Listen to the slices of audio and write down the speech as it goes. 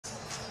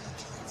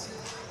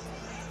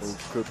who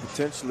could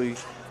potentially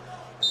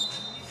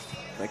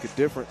make a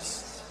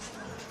difference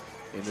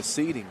in the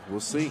seeding. We'll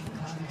see.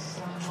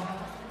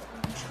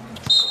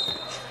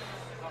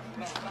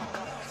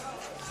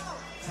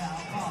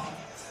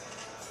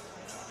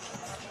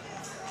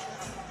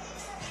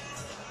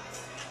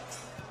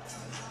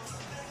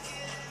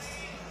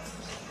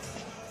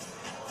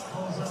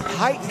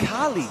 Height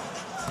Kali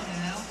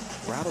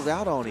rattled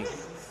out on him.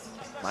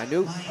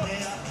 Minute.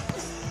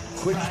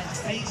 Quick.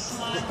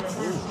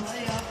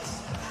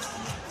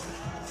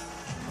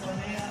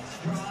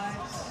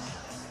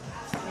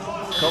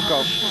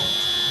 Coco.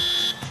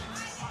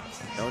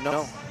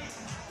 No.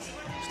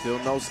 Still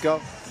no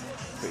scope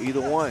for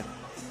either one.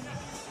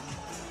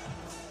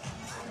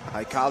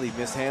 Kali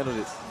mishandled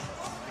it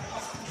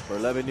for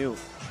 11 new.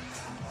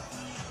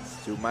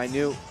 To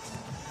Minute.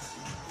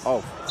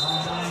 Oh,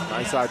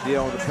 nice idea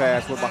on the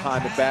pass. Went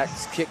behind the back.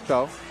 It's kicked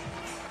though.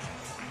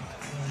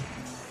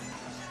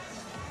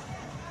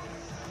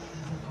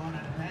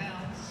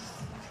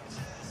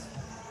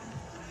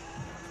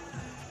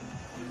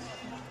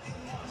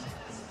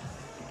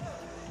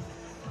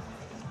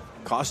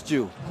 Cost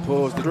you.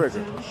 Pulls the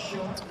trigger.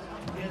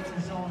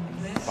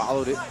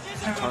 Followed it.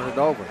 Turned it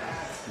over.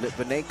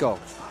 Litvinenko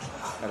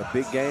had a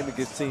big game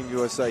against Team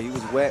USA. He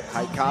was wet.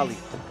 Kali.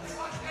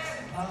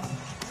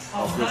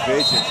 Oh, good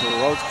vision.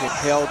 Todorochkin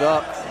held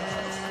up.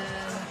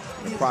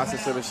 In the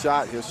process of the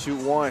shot, he'll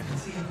shoot one.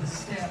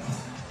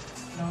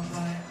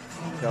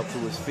 Up to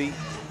his feet.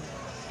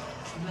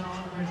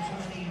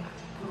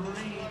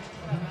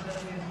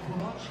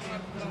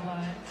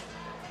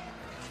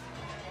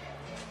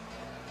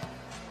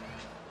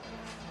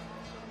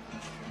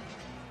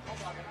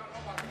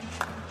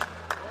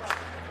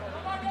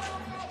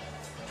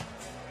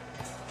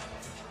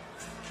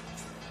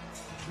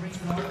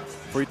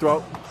 Free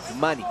throw,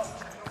 money.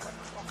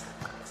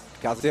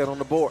 Kazakhstan on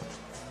the board.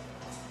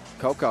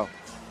 Coco.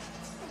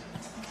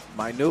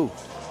 Minute.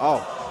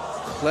 Oh,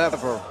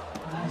 clever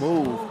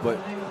move, but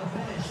you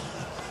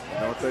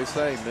know what they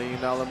say, $1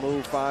 million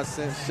move,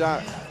 5-cent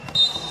shot.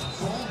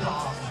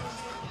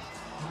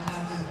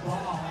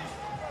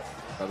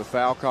 Another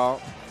foul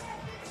call.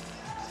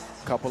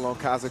 Couple on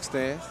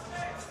Kazakhstan.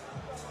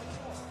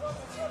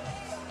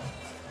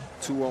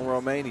 2 on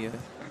Romania.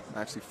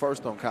 Actually,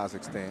 first on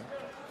Kazakhstan.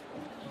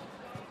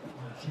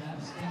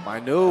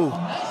 Minute.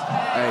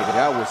 Hey,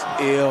 that was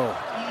ill.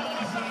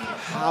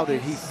 How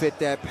did he fit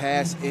that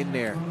pass in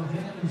there?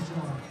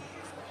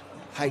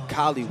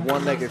 Kali,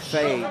 one-legged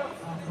fade.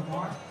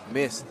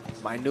 Missed.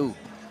 Minute.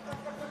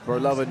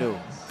 Berlovanu.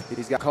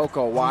 He's got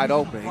Coco wide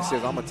open. He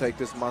says, I'm going to take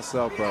this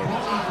myself, bro.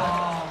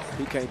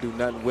 He can't do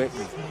nothing with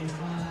me.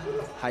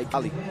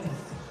 Kali.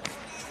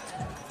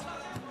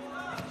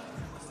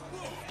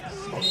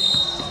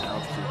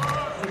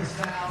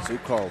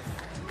 Zukov.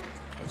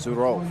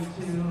 Zurov.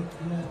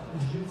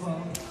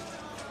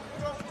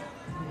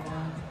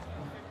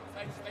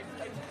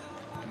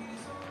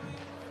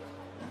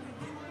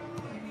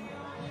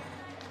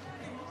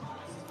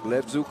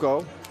 Lev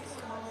Zuko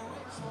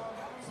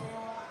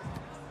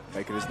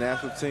making his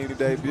national team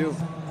debut.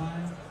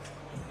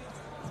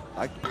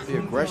 I like the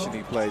aggression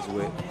he plays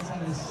with.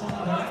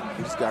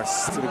 He just got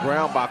to the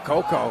ground by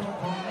Coco.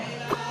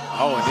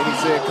 Oh, and then he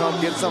said,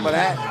 come get some of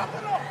that.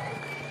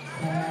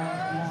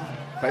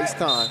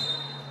 FaceTime.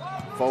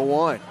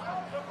 4-1.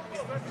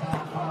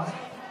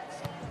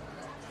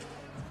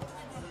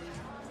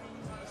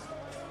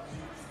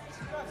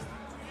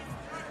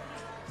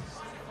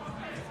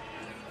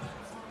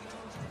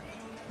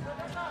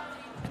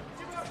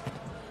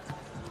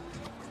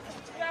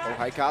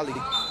 Oh, Kali.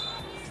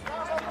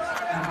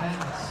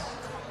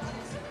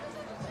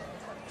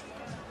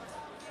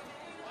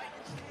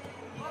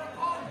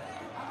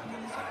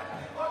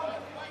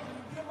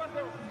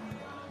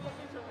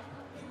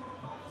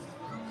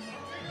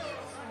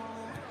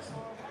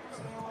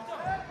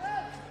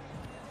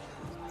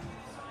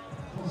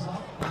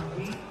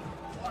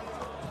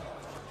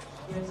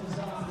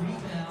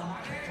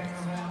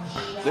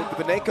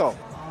 Litvinenko,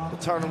 the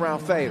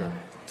turnaround fader.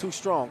 Too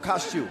strong.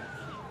 Kostu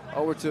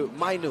over to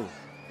Minute.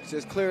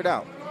 Says cleared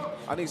out.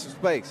 I need some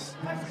space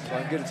so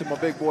I can get it to my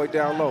big boy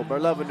down low.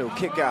 Berlovanu,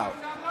 kick out.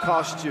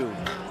 Kostu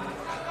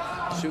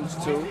shoots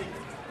 2,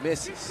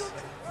 misses.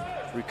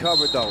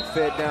 Recovered though,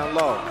 fed down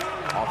low.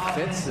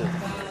 Offensive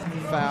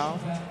foul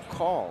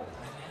call.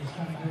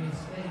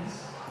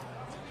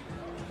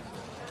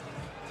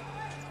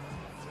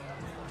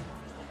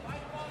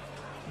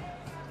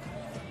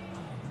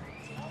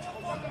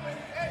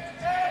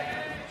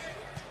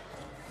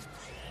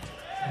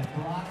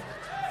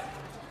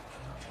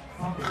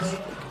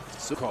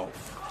 Zukov.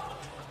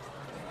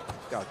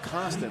 Got a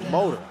constant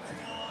motor.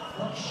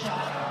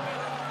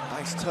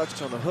 Nice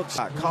touch on the hook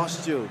shot.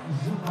 Cost you.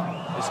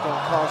 It's going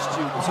to cost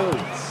you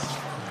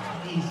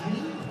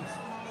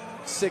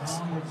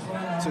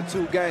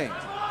 2. 6-2 game.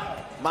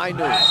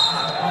 Minute.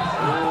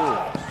 Ooh,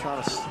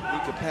 trying to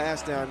sneak a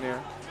pass down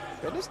there.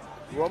 Man, this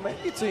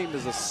Romania team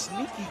is a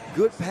sneaky,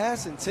 good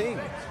passing team.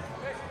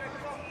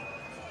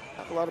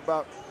 Talk a lot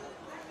about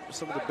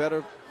some of the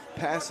better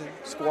passing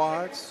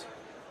squads.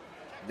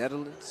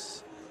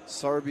 Netherlands,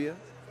 Serbia.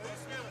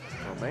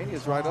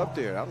 Romania's right up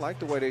there. I like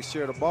the way they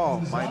share the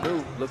ball.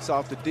 Mainu looks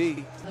off the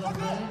D.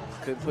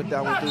 Couldn't put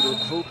that one through the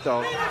hoop,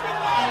 though.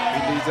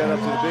 He leads that up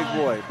to the big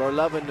boy,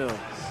 Berlevenu.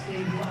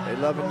 They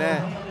loving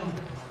that.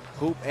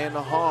 Hoop and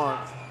the horn.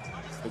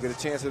 They get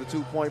a chance at a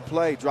two-point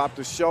play. Dropped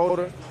the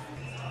shoulder.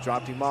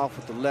 Dropped him off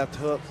with the left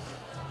hook.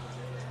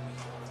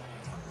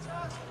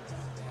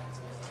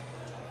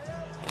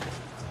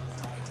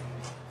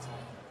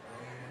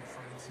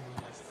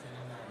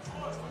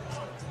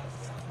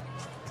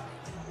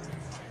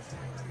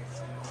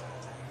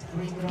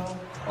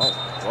 Oh,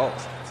 whoa.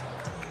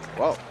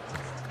 Whoa.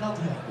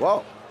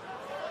 Whoa.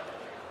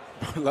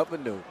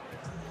 Berlevenu.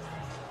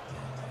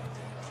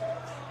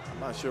 I'm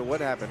not sure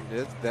what happened.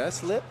 Did that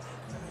slip?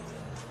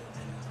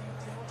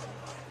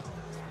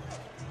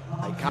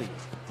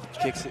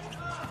 Kicks it.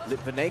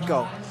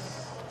 Litvinenko.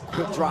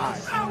 Quick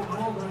drive.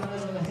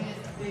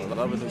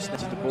 Berlevenu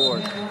snatches the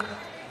board.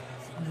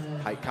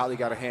 Kali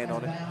got a hand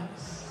on it.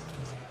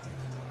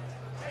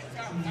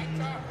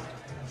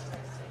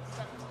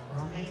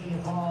 Romania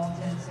ball,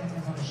 10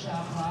 seconds on the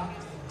shot clock.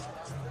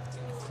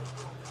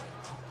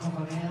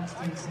 Coco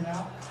takes it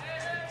out.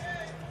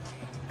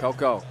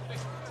 Coco.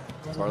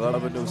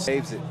 Berlevenu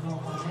saves it.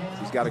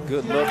 He's got a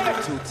good look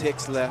with 2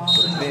 ticks left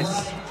for the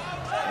miss.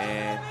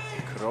 And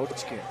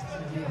Karochkin,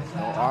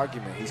 no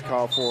argument. He's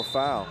called for a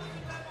foul.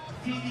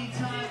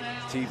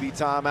 TV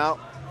timeout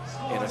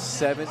and a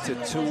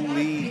 7-2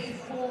 lead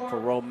for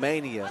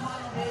Romania.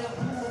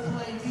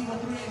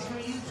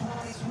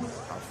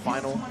 Our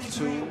final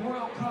 2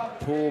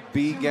 Pool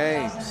B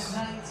games.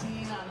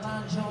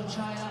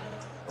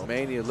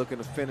 Romania looking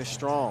to finish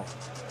strong.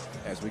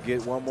 As we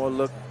get one more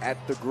look at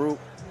the group,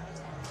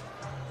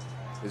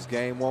 this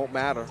game won't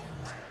matter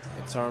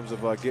in terms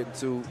of getting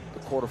to the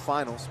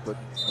quarterfinals, but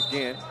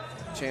again,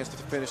 chance to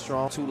finish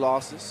strong. 2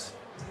 losses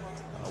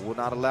will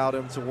not allow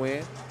them to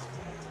win.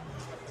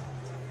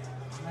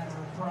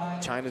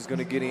 China's going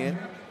to get in,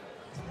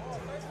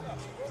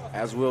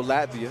 as will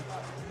Latvia.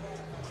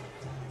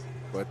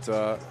 But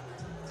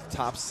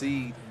top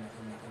seed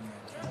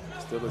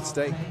still at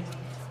stake.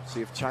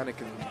 See if China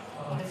can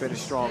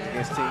finish strong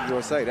against Team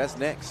USA. That's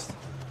next.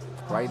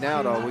 Right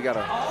now, though, we got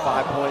a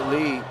 5-point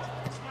lead.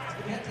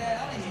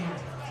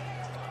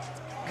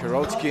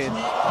 Karochkin,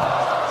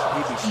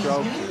 he be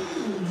stroking.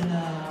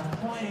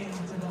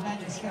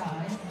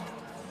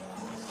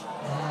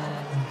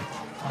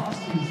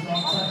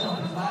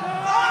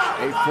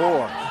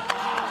 8-4.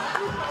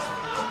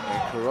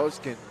 And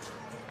Karochkin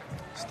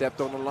stepped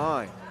on the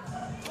line.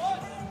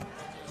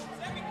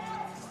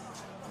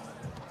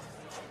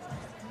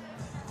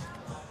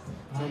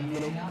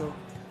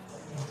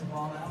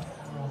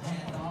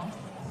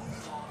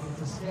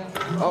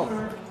 Oh,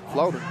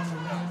 floater.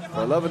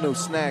 Berlevenu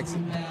snags it.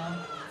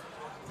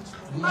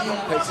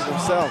 Takes it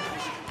himself.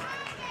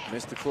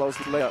 Missed the close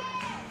layup.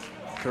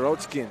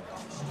 Karochkin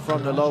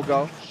from the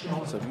logo.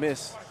 It's a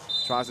miss.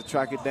 Tries to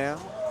track it down.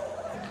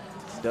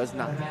 Does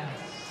not.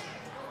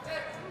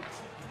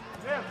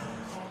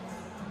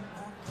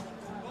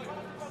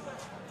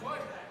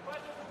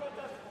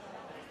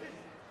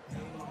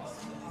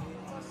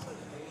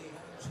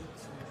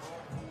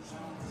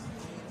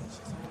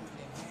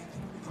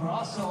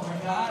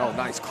 Oh,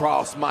 nice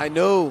cross,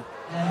 Mainu.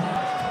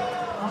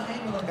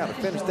 Got to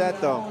finish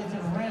that though.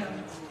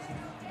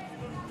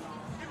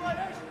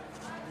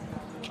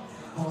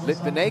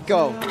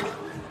 Litvinenko.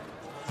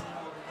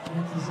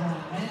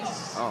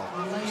 Oh,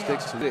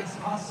 sticks to it.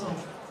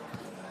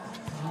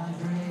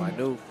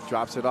 Mainu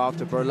drops it off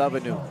to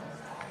Berlevenu.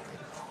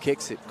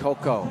 Kicks it,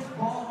 Coco.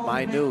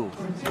 Mainu,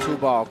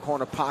 2-ball,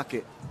 corner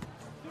pocket.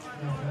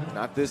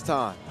 Not this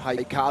time.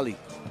 Kali.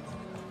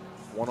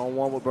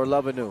 One-on-one with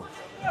Berlevenu.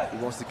 He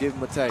wants to give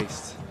him a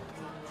taste.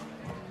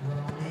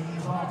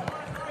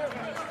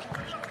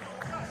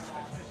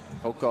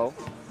 Coco.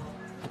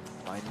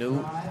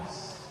 Mainu.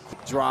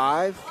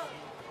 Drive.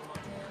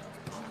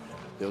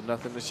 Still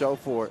nothing to show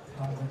for it.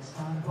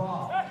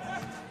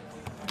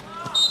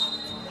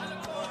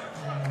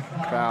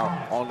 Foul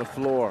on the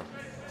floor.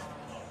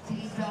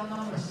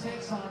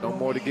 No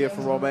more to give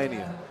for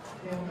Romania.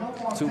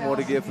 2 more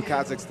to give for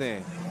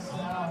Kazakhstan.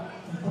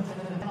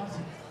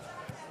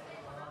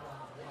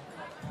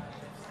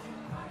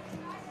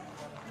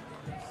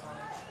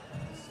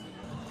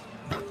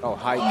 Oh,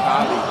 Kali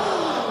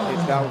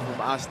hits that one from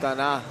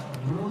Astana.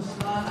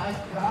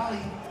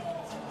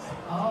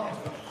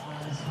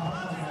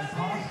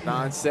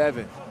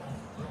 9-7.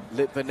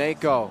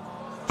 Litvinenko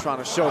trying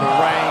to show the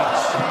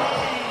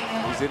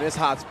range. He's in his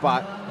hot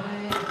spot.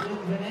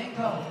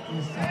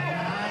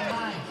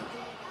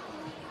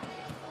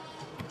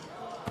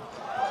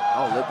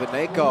 Oh,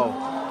 Litvinenko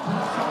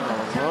on the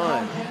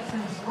run.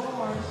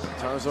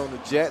 Turns on the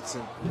Jets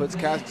and puts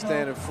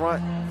Kazakhstan in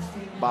front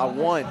by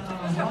 1.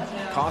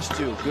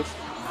 Kostyuk, good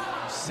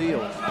seal.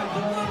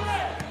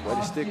 Way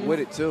to stick with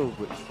it too,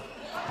 but man,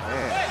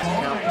 it's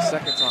count the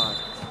second time.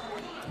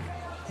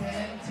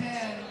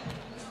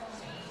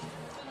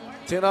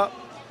 10 up.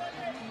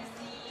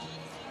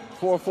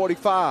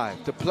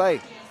 4:45 to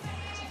play.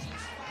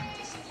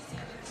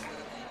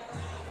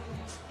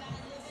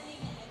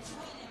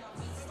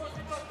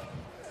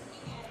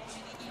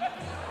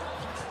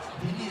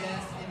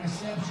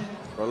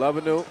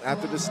 Berlovanu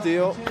after the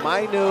steal.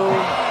 Mainu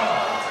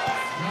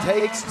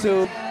takes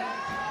two.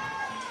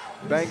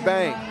 Bang,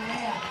 bang.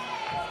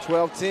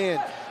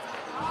 12-10.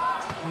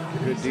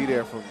 Good D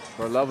there from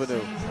Berlovanu.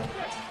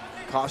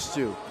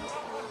 Kostu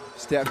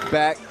steps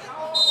back.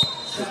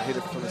 Couldn't hit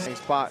it from the same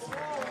spot.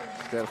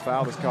 Instead, a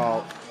foul is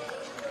called.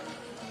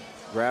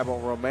 Grab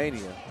on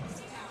Romania.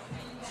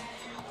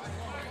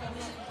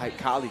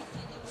 Kali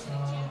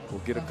will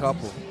get a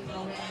couple.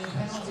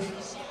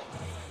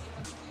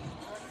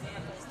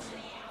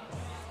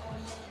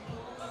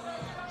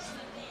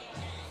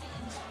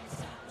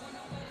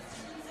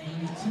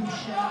 Two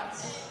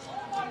shots.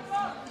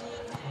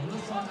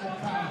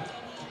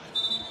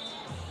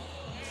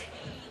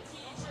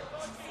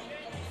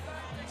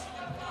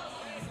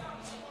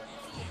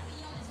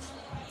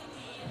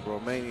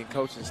 Romanian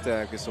coaching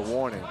staff gets a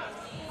warning.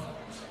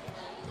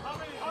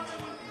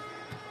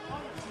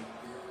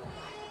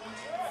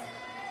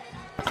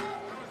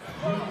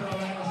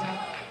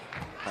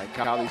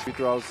 Kali's free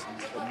throws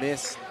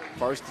miss,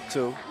 first to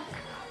two.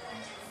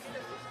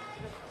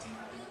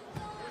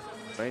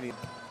 Romania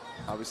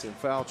obviously in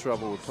foul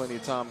trouble with plenty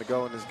of time to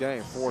go in this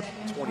game.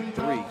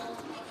 4:23.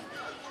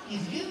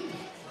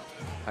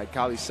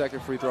 Kali's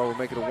second free throw will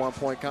make it a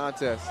one-point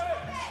contest.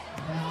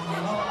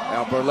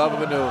 Now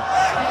Berlovanu,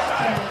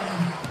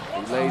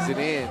 he lays it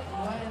in.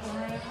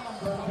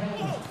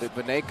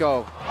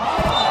 Litvinenko,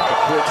 a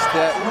quick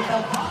step,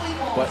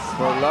 but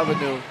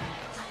Berlovanu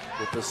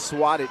with the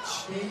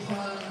swattage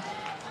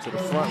to the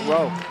front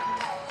row.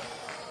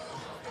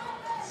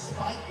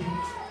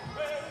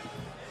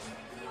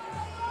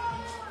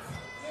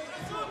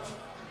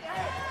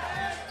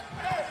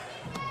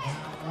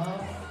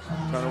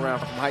 Turn around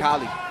from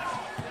Kali.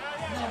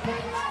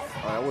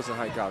 Oh, that wasn't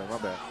Kali, my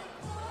bad.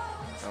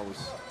 That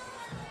was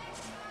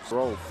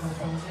Grove.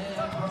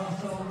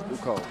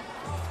 Duco.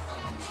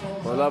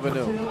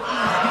 Berlovanu.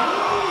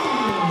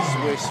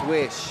 Swish,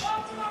 swish.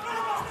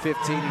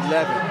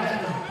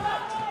 15-11.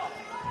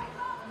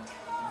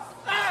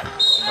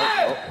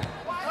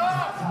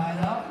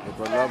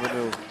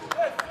 Berlovanu.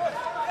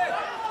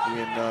 He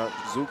and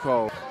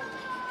Zuko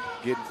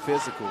getting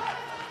physical.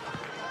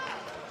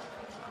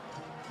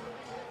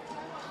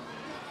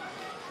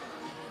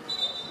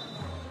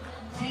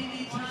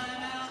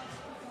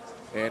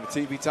 And a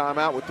TV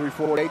timeout with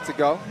 3:48 to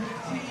go.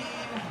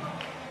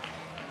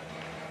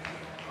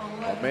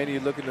 Romania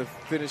looking to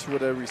finish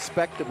with a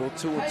respectable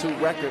 2-2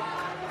 record.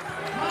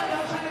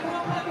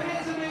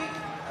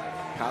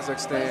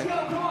 Kazakhstan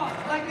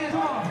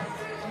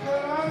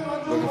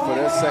looking for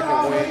their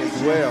second win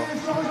as well.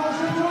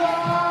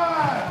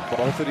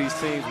 Both of these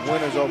teams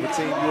winners over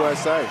Team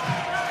USA.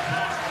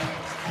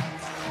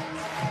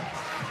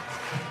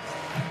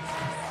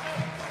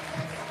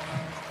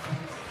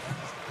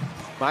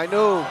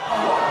 Mainu.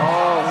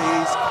 Oh,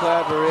 he's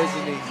clever,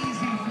 isn't he?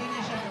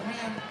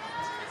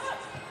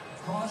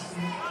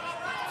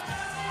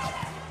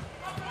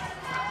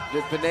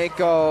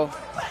 Litvinenko,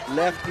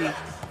 lefty,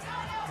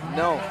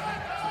 no.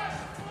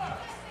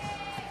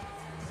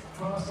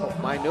 Oh,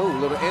 Mainu,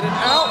 little in and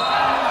out.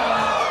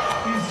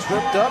 He's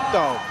tripped up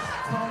though.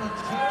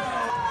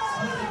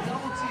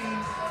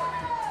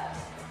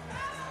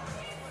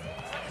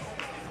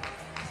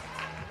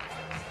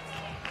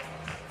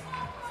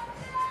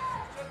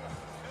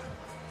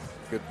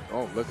 Good.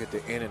 Oh, look at the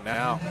in and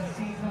out.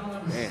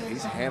 Man,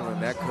 he's handling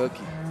that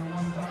cookie.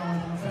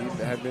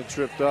 He had been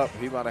tripped up.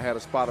 He might have had a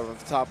spot on the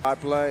top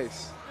 5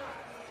 plays.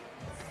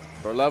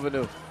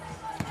 Berlovanu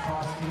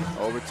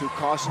over to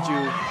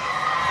Kostu.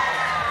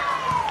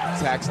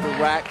 Attacks the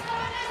rack.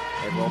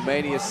 And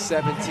Romania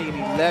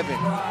 17-11.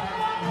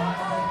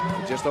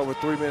 With just over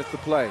 3 minutes to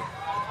play.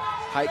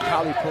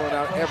 Kali pulling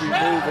out every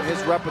move in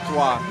his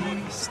repertoire.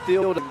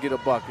 Still didn't get a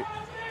bucket.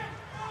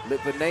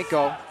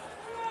 Litvinenko.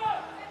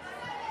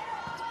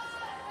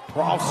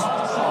 Cross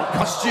on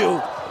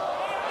Kostu.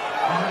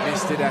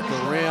 Missed it at the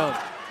rim.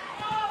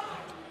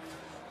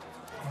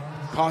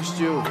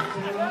 Kostu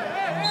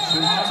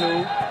shoots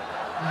two.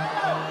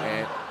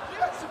 And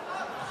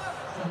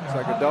it's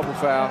like a double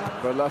foul.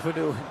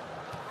 Berlovanu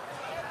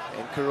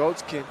and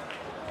Kurochkin,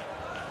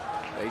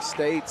 they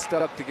stayed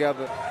stuck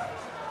together,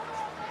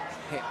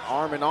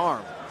 arm in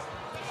arm.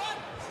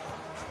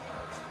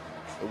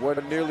 It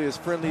wasn't nearly as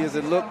friendly as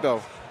it looked,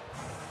 though.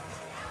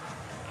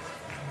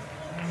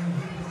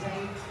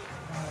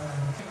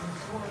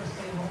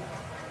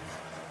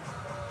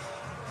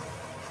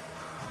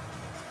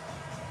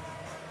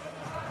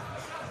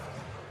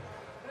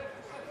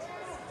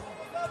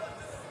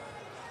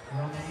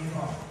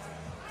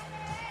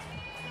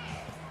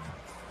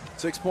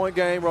 Six-point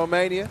game,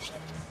 Romania.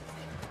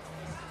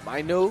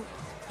 Mainu.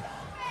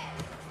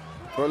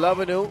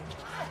 Berlovanu.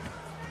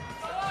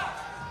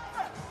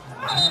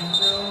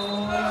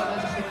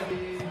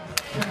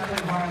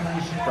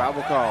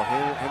 Travel call.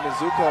 Him and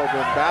Zuko have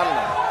been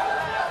battling.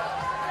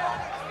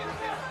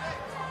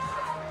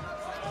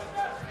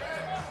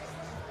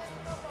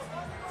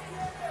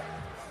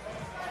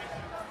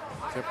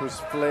 Tempers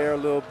flare a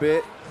little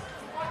bit.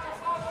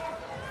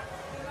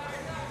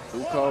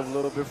 Zuko Zukov a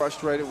little bit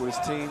frustrated with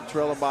his team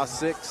trailing by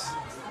 6.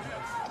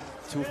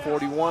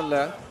 2:41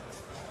 left.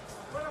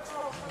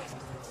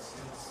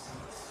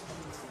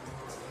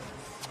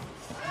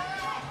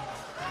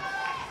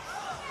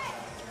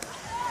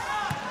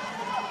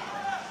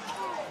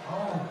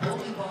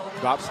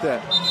 Drop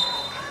step.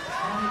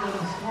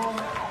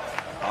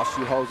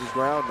 Kostju holds his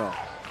ground though.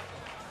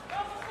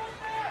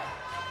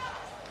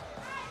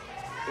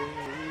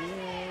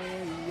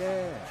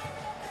 Yeah.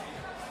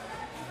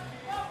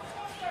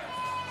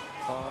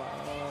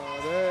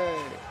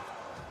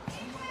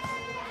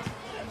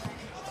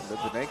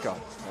 Litvinenko,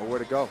 nowhere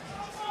to go.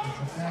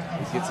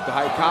 He gets it to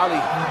Haikali.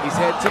 He's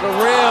heading to the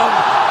rim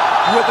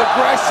with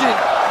aggression.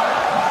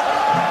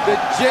 The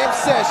jam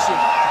session.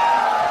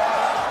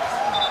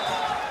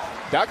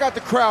 That got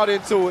the crowd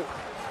into it.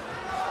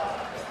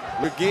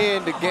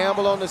 Again, the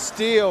gamble on the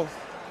steal.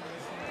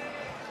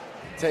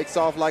 Takes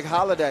off like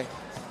Holiday.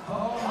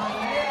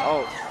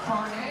 Oh.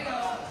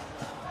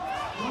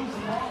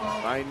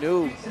 I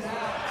knew.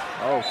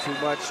 Oh, too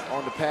much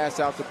on the pass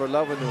out to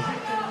Berlovanu.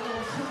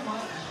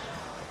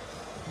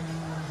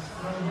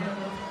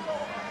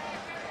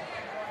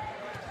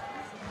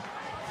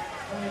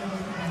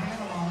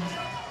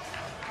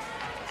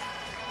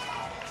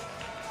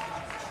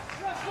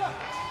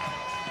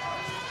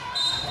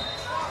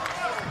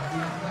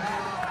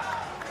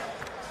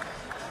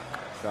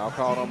 Foul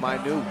called on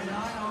Mainu.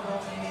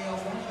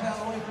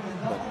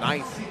 The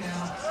 9th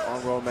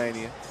on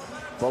Romania.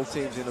 Both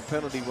teams in the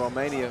penalty.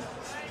 Romania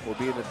will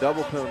be in the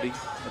double penalty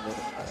in the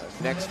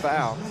next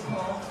foul.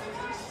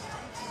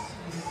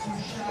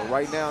 But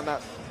right now,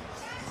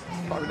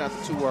 probably not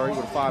too worried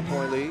with a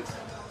 5-point lead.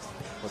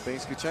 But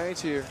things could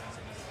change here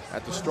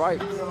at the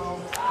stripe.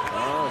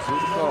 Oh,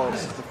 Zukov,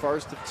 this is the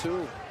first of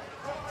 2.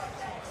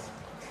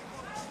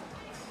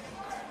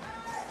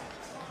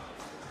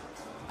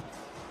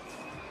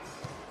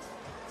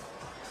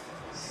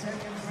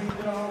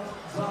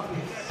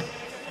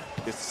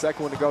 It's the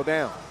second one to go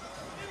down.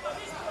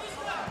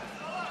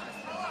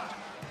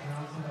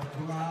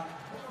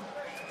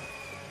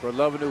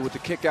 Berlovanu with the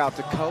kick out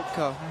to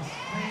Koko.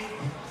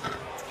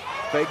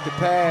 Faked the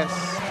pass.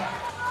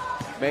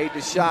 Made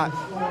the shot.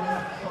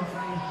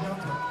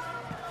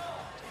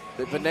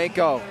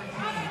 Litvinenko.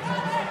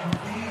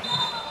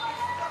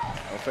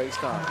 No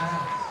FaceTime.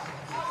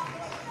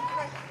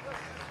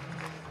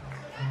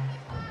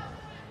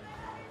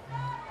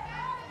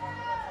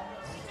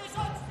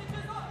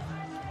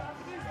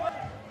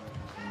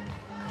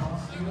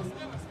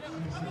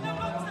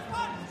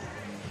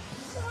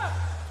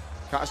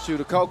 Kostju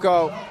to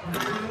Koko.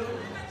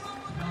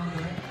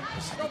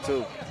 This is the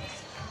 2.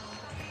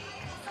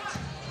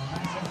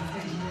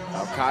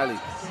 Now Kylie.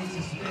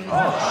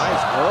 Oh,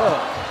 nice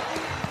hook.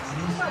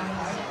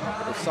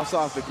 It sucks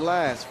off the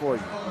glass for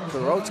you.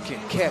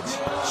 Kurochkin catch,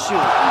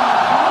 shoot.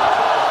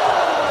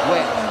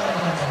 Wet.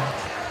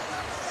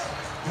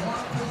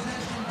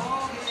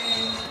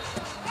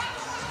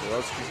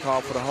 Kurochkin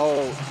called for the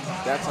hold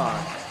that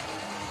time.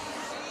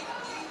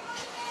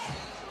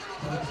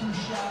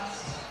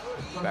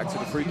 Back to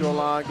the free throw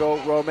line, go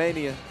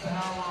Romania.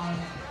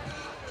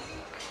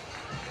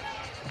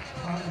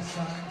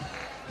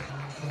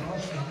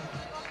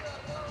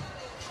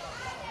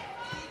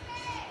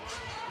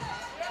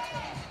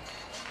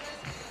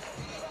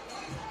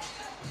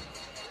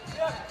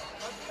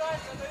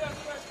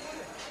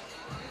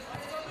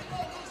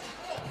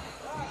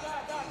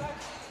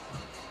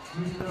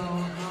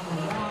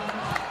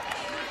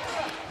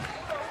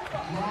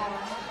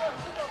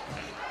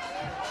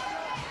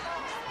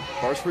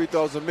 First free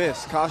throw's a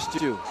miss.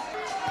 Kostju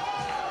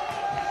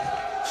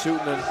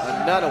shooting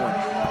another one.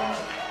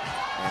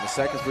 And the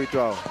second free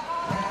throw.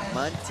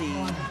 Monty.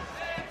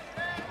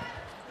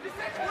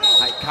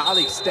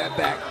 Haikali step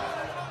back.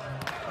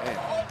 Man,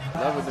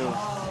 Berlovanu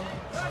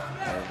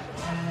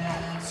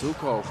and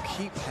Zukov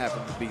keep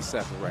having to be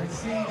separated.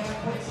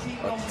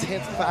 A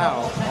 10th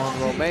foul on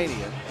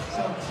Romania.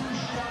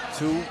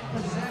 2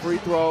 free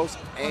throws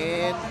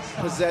and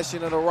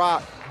possession of the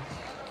rock.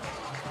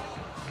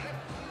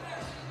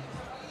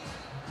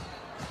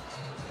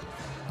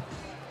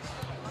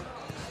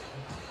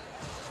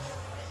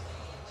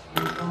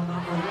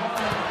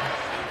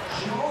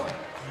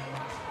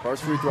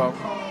 First free throw.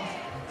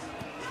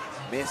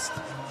 Missed.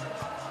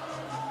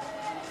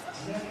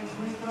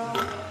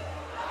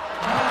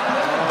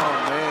 Oh,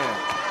 man.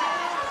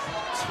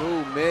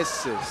 2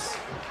 misses.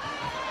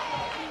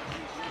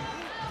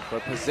 For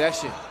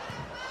possession.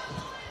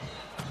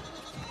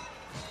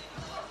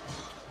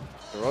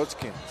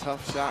 Kurochkin,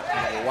 tough shot.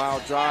 A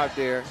wild drive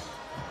there.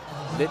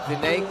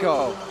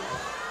 Litvinenko.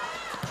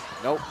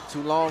 Nope,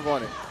 too long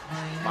on it.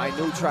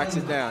 Mainu tracks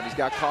it down. He's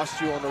got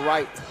Kostju on the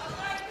right.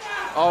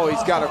 Oh,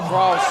 he's got a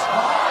cross,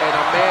 and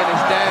a man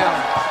is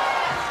down.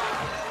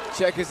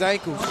 Check his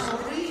ankles.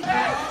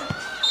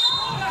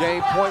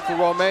 Game point for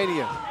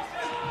Romania.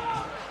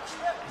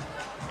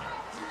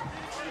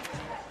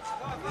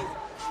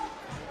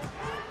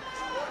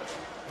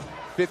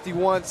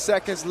 .51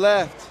 seconds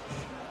left.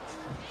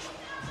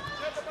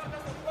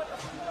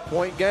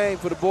 Point game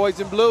for the boys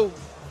in blue.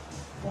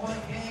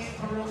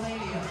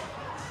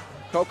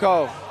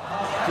 Coco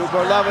to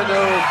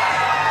Berlevenu.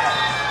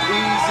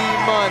 Easy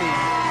money.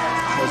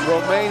 As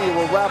Romania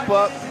will wrap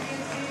up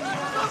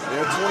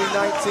their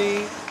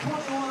 2019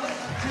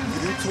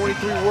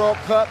 U23 World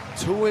Cup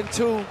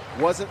 2-2.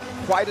 Wasn't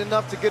quite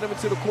enough to get them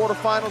into the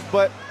quarterfinals,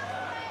 but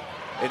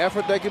an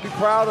effort they can be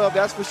proud of,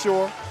 that's for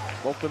sure.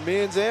 Both the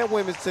men's and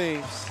women's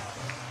teams.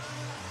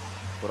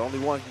 But only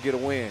one can get a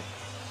win.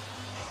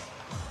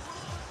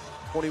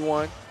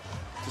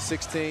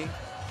 21-16,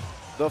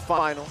 the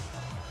final.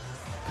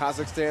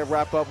 Kazakhstan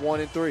wrap up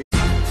 1-3.